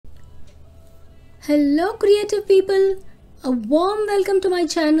Hello creative people, a warm welcome to my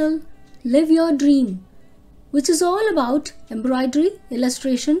channel Live Your Dream, which is all about embroidery,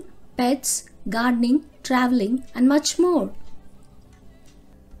 illustration, pets, gardening, traveling and much more.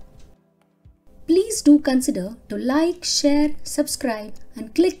 Please do consider to like, share, subscribe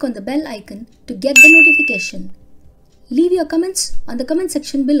and click on the bell icon to get the notification. Leave your comments on the comment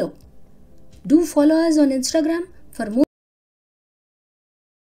section below. Do follow us on Instagram for more.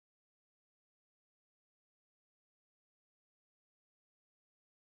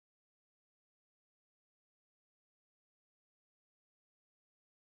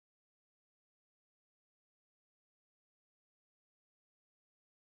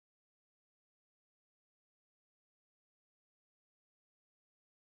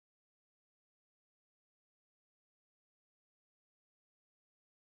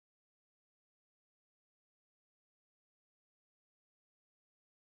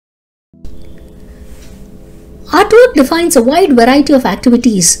 Artwork defines a wide variety of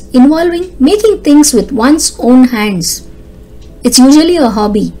activities involving making things with one's own hands. It's usually a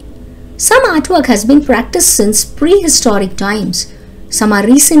hobby. Some artwork has been practiced since prehistoric times. Some are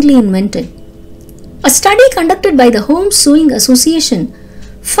recently invented. A study conducted by the Home Sewing Association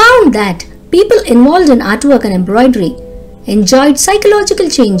found that people involved in artwork and embroidery enjoyed psychological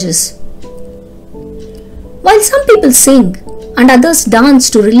changes. While some people sing and others dance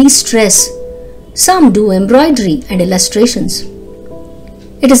to release stress, some do embroidery and illustrations.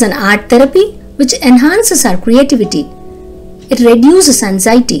 It is an art therapy which enhances our creativity. It reduces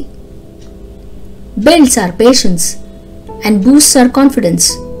anxiety, builds our patience, and boosts our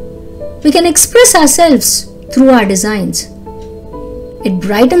confidence. We can express ourselves through our designs. It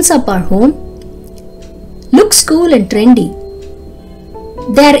brightens up our home, looks cool and trendy.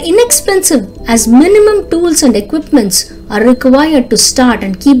 They are inexpensive as minimum tools and equipments are required to start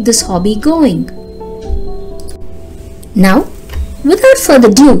and keep this hobby going. Now, without further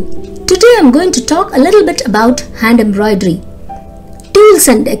ado, today I am going to talk a little bit about hand embroidery, tools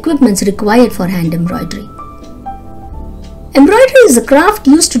and equipments required for hand embroidery. Embroidery is a craft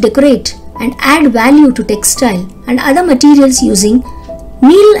used to decorate and add value to textile and other materials using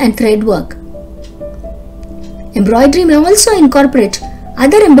needle and thread work. Embroidery may also incorporate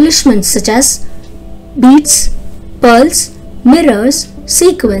other embellishments such as beads, pearls, mirrors,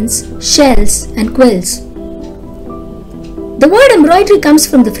 sequins, shells and quills. The word embroidery comes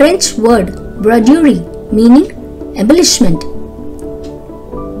from the French word broderie, meaning embellishment.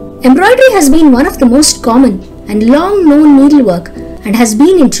 Embroidery has been one of the most common and long-known needlework and has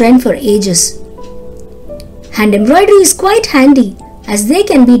been in trend for ages. Hand embroidery is quite handy as they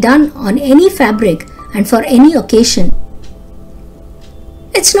can be done on any fabric and for any occasion.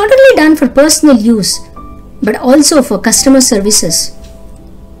 It's not only done for personal use but also for customer services.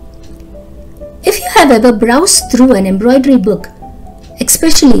 If you have ever browsed through an embroidery book,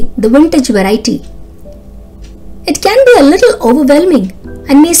 especially the vintage variety, it can be a little overwhelming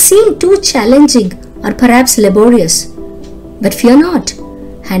and may seem too challenging or perhaps laborious. But fear not,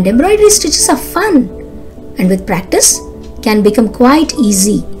 hand embroidery stitches are fun and with practice can become quite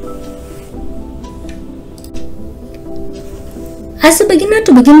easy. As a beginner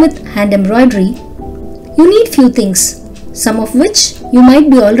to begin with hand embroidery, you need few things, some of which you might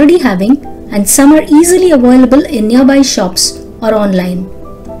be already having and some are easily available in nearby shops or online.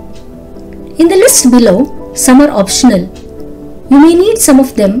 In the list below, some are optional. You may need some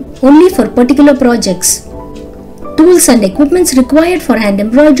of them only for particular projects. Tools and equipments required for hand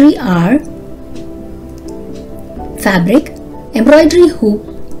embroidery are fabric, embroidery hoop,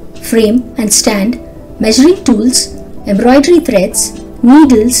 frame and stand, measuring tools, embroidery threads,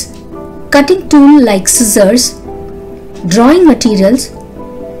 needles, cutting tool like scissors, drawing materials,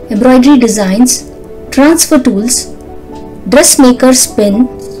 embroidery designs, transfer tools, dressmaker's pin,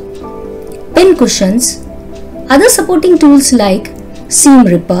 pin cushions, other supporting tools like seam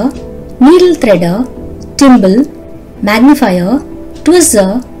ripper, needle threader, thimble, magnifier,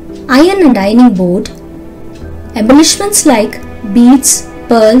 tweezer, iron and ironing board, embellishments like beads,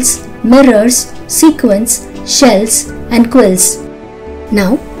 pearls, mirrors, sequins, shells and quills.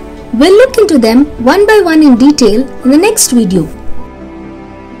 Now, we'll look into them one by one in detail in the next video.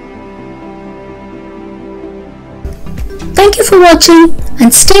 Thank you for watching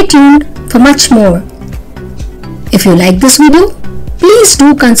and stay tuned for much more. If you like this video, please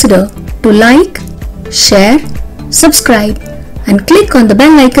do consider to like, share, subscribe and click on the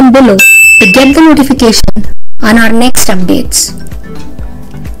bell icon below to get the notification on our next updates.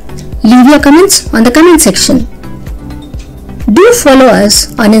 Leave your comments on the comment section. Do follow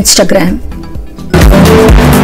us on Instagram.